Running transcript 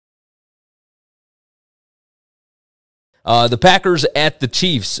The Packers at the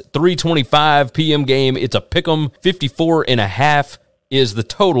Chiefs, 3:25 p.m. game. It's a pick'em. 54.5 is the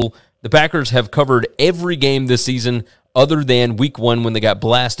total. The Packers have covered every game this season other than week 1 when they got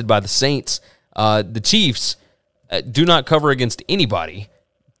blasted by the Saints. The Chiefs do not cover against anybody.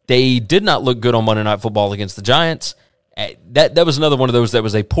 They did not look good on Monday Night Football against the Giants. That was another one of those that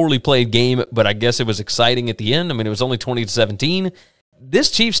was a poorly played game, but I guess it was exciting at the end. I mean, it was only 20-17. This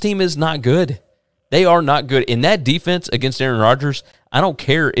Chiefs team is not good. They are not good. In that defense against Aaron Rodgers, I don't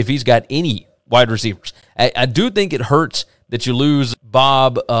care if he's got any wide receivers. I do think it hurts that you lose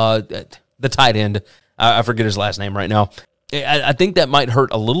Bob, the tight end. I forget his last name right now. I think that might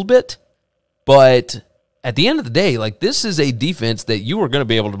hurt a little bit, but at the end of the day, like, this is a defense that you are going to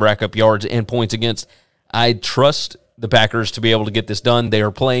be able to rack up yards and points against. I trust the Packers to be able to get this done. They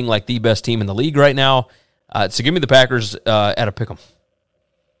are playing like the best team in the league right now. So give me the Packers at a pick'em.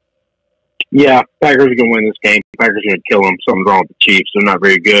 Yeah, Packers are going to win this game. Packers are going to kill them. Something's wrong with the Chiefs. They're not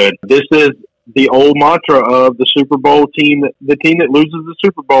very good. This is the old mantra of the Super Bowl team. The team that loses the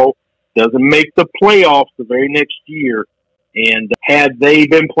Super Bowl doesn't make the playoffs the very next year. And had they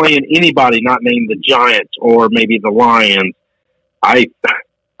been playing anybody not named the Giants or maybe the Lions, I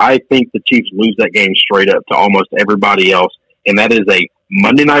think the Chiefs lose that game straight up to almost everybody else. And that is a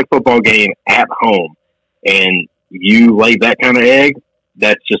Monday Night Football game at home. And you lay that kind of egg,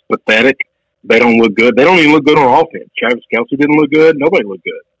 that's just pathetic. They don't look good. They don't even look good on offense. Travis Kelce didn't look good. Nobody looked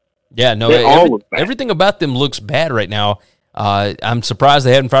good. Yeah, no, everything about them looks bad right now. I'm surprised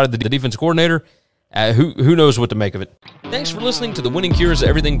they hadn't fired the defense coordinator. Who knows what to make of it. Thanks for listening to the Winning Cures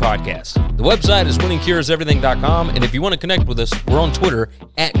Everything podcast. The website is winningcureseverything.com, and if you want to connect with us, we're on Twitter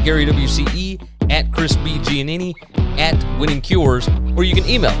at GaryWCE, at Chris B. Giannini, at Winning Cures, or you can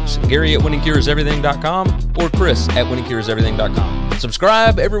email us, Gary at winningcureseverything.com or Chris at winningcureseverything.com.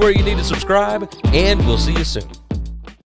 Subscribe everywhere you need to subscribe, and we'll see you soon.